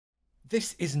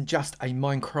This isn't just a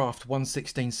Minecraft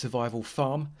 1.16 survival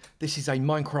farm. This is a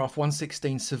Minecraft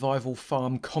 1.16 survival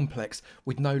farm complex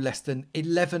with no less than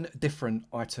 11 different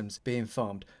items being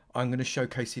farmed. I'm going to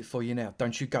showcase it for you now.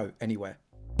 Don't you go anywhere.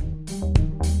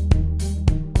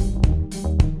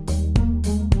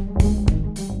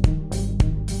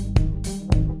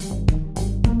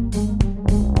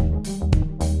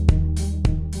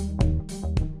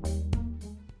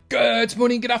 Good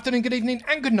morning, good afternoon, good evening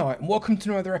and good night, and welcome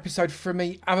to another episode from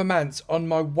me, Avomance, on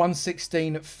my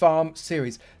 1.16 farm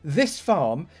series. This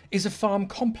farm is a farm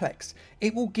complex.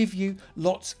 It will give you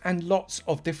lots and lots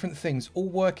of different things, all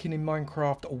working in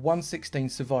Minecraft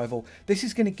 1.16 survival. This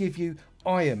is going to give you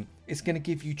iron, it's going to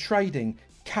give you trading,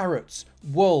 carrots,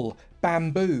 wool,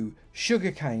 bamboo,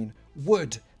 sugarcane,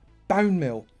 wood, bone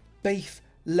meal, beef,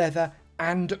 leather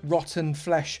and rotten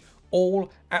flesh,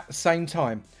 all at the same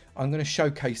time. I'm going to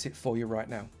showcase it for you right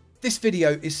now. This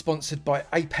video is sponsored by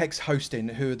Apex Hosting,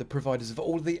 who are the providers of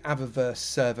all the Avomance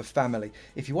server family.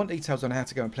 If you want details on how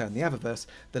to go and play on the Avomance,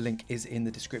 the link is in the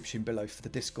description below for the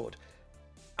Discord.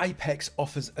 Apex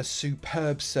offers a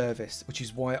superb service, which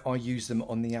is why I use them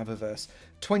on the Avomance.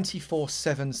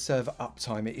 24/7 server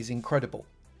uptime, it is incredible.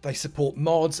 They support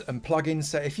mods and plugins,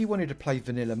 so if you wanted to play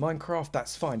vanilla Minecraft,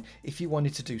 that's fine. If you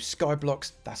wanted to do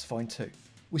skyblocks, that's fine too.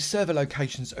 With server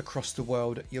locations across the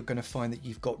world, you're going to find that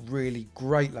you've got really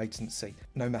great latency,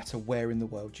 no matter where in the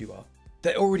world you are.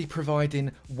 They're already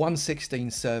providing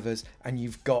 1.16 servers, and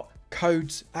you've got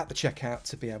codes at the checkout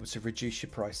to be able to reduce your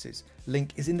prices.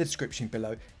 Link is in the description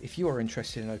below if you are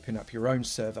interested in opening up your own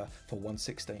server for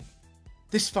 1.16.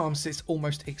 This farm sits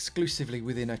almost exclusively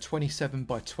within a 27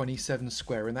 by 27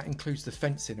 square, and that includes the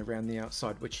fencing around the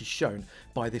outside, which is shown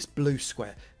by this blue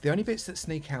square. The only bits that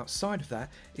sneak outside of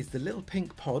that is the little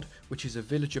pink pod, which is a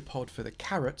villager pod for the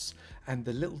carrots, and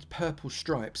the little purple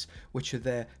stripes, which are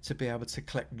there to be able to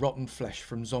collect rotten flesh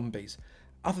from zombies.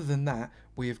 Other than that,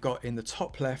 we have got in the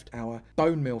top left our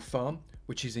Bonemeal Farm,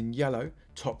 which is in yellow.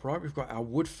 Top right, we've got our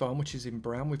wood farm, which is in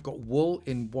brown. We've got wool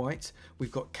in white.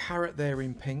 We've got carrot there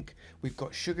in pink. We've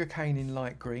got sugarcane in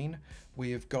light green.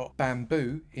 We have got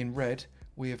bamboo in red.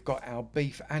 We have got our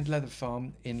beef and leather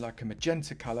farm in like a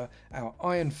magenta colour. Our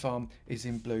iron farm is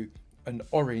in blue and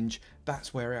orange.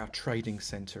 That's where our trading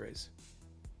centre is.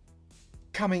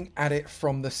 Coming at it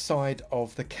from the side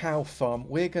of the cow farm,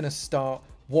 we're going to start,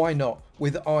 why not,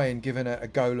 with iron, given a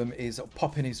golem is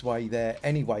popping his way there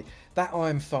anyway. That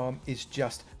iron farm is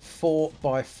just 4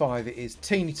 by 5. It is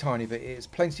teeny tiny, but it is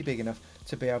plenty big enough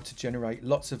to be able to generate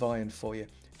lots of iron for you.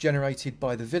 Generated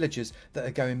by the villagers that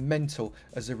are going mental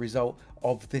as a result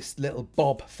of this little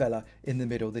Bob fella in the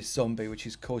middle, this zombie, which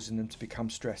is causing them to become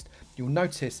stressed. You'll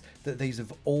notice that these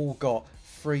have all got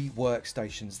free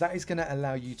workstations. That is going to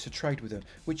allow you to trade with them,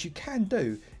 which you can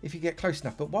do if you get close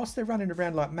enough, but whilst they're running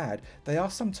around like mad, they are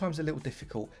sometimes a little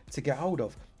difficult to get hold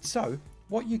of. So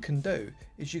what you can do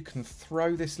is you can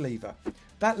throw this lever.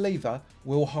 That lever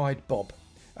will hide Bob,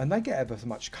 and they get ever so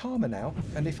much calmer now,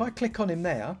 and if I click on him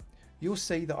there, you'll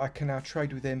see that I can now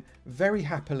trade with him very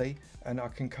happily, and I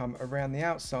can come around the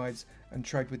outsides and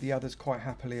trade with the others quite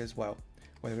happily as well,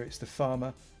 whether it's the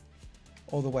farmer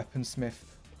or the weaponsmith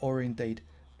or indeed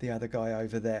the other guy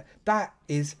over there. That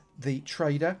is the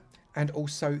trader and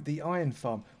also the iron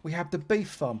farm. We have the beef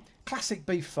farm, classic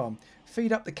beef farm.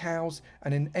 Feed up the cows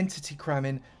and an entity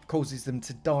cramming causes them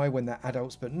to die when they're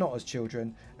adults but not as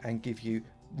children, and give you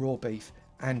raw beef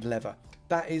and leather.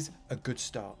 That is a good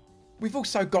start. We've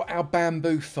also got our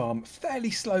bamboo farm,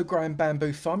 fairly slow growing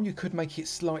bamboo farm. You could make it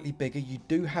slightly bigger. You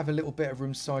do have a little bit of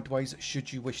room sideways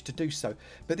should you wish to do so,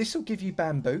 but this will give you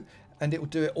bamboo and it will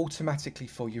do it automatically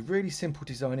for you. Really simple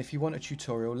design. If you want a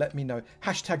tutorial, let me know.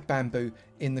 Hashtag bamboo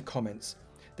in the comments.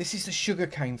 This is the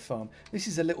sugarcane farm. This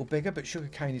is a little bigger, but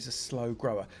sugarcane is a slow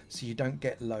grower, so you don't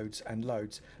get loads and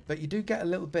loads, but you do get a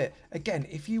little bit. Again,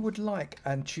 if you would like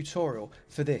a tutorial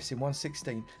for this in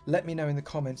 1.16, let me know in the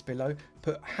comments below.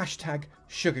 Put hashtag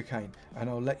sugarcane and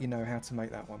I'll let you know how to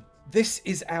make that one. This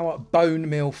is our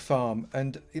Bonemeal Farm,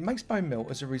 and it makes bone meal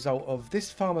as a result of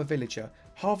this farmer villager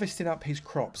harvesting up his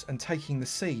crops and taking the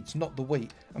seeds, not the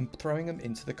wheat, and throwing them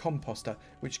into the composter,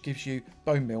 which gives you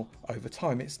bone meal over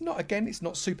time. It's not, again, it's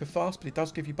not super fast, but it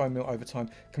does give you bone meal over time,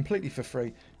 completely for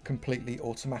free, completely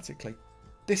automatically.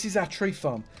 This is our tree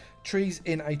farm. Trees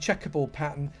in a checkerboard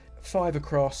pattern, 5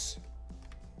 across,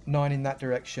 9 in that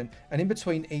direction, and in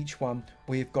between each one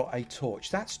we've got a torch.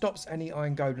 That stops any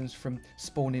iron golems from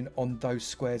spawning on those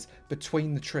squares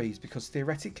between the trees, because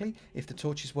theoretically if the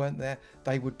torches weren't there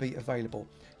they would be available.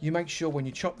 You make sure when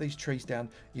you chop these trees down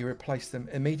you replace them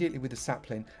immediately with a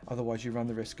sapling, otherwise you run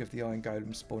the risk of the iron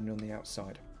golem spawning on the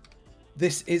outside.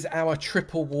 This is our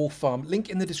triple wall farm. Link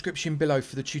in the description below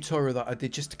for the tutorial that I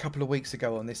did just a couple of weeks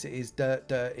ago on this. It is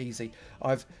dirt easy.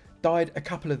 I've dyed a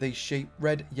couple of these sheep,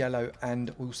 red, yellow,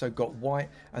 and also got white,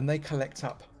 and they collect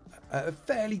up at a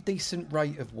fairly decent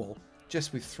rate of wool,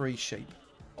 just with 3 sheep.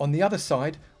 On the other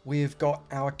side, we've got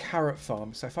our carrot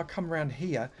farm. So if I come around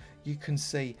here, you can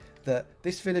see that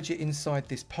this villager inside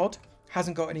this pod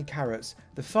hasn't got any carrots.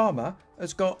 The farmer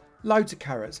has got loads of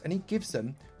carrots and he gives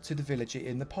them to the villager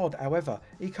in the pod. However,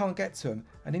 he can't get to them,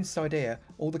 and inside here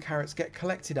all the carrots get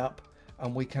collected up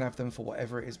and we can have them for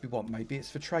whatever it is we want. Maybe it's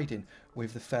for trading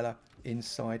with the fella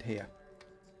inside here.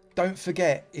 Don't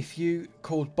forget, if you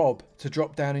called Bob to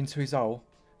drop down into his hole,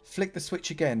 flick the switch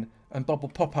again and Bob will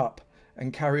pop up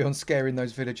and carry on scaring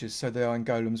those villagers so the iron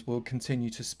golems will continue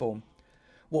to spawn.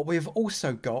 What we've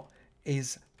also got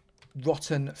is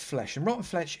rotten flesh, and rotten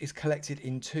flesh is collected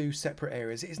in 2 separate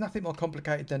areas. It is nothing more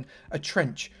complicated than a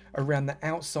trench around the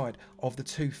outside of the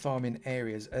 2 farming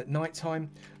areas. At night time,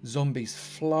 zombies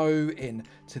flow in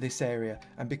to this area,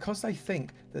 and because they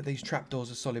think that these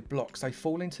trapdoors are solid blocks, they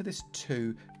fall into this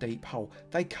 2 deep hole.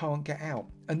 They can't get out,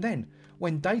 and then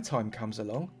when daytime comes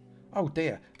along, oh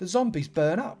dear, the zombies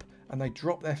burn up and they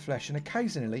drop their flesh, and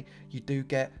occasionally you do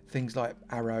get things like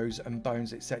arrows and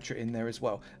bones, etc. in there as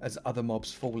well as other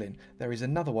mobs fall in. There is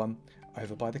another one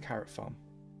over by the carrot farm.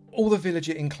 All the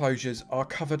villager enclosures are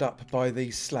covered up by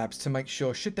these slabs to make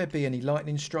sure, should there be any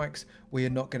lightning strikes, we are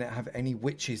not going to have any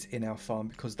witches in our farm,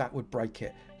 because that would break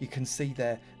it. You can see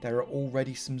there are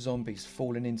already some zombies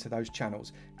falling into those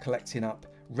channels, collecting up,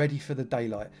 ready for the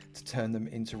daylight to turn them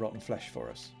into rotten flesh for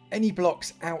us. Any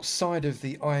blocks outside of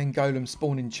the iron golem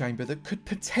spawning chamber that could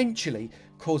potentially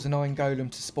cause an iron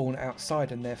golem to spawn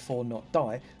outside and therefore not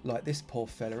die, like this poor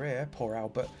fella here, poor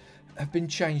Albert, have been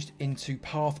changed into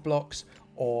path blocks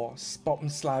or bottom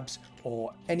slabs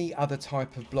or any other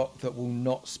type of block that will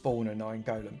not spawn an iron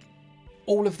golem.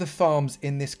 All of the farms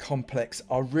in this complex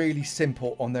are really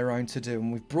simple on their own to do,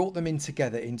 and we've brought them in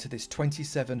together into this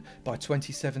 27 by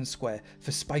 27 square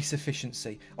for space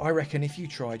efficiency. I reckon if you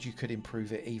tried, you could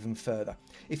improve it even further.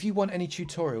 If you want any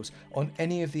tutorials on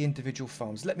any of the individual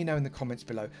farms, let me know in the comments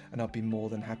below and I'd be more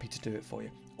than happy to do it for you.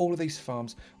 All of these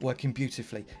farms working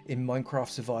beautifully in Minecraft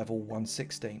Survival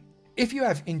 1.16. If you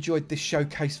have enjoyed this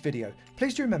showcase video,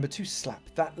 please do remember to slap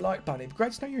that like button. It'd be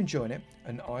great to know you're enjoying it,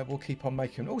 and I will keep on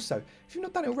making them. Also, if you've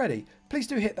not done it already, please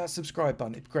do hit that subscribe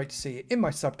button. It'd be great to see you in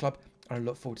my sub club, and I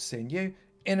look forward to seeing you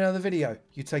in another video.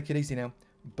 You take it easy now.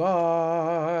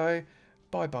 Bye.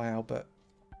 Bye-bye, Albert.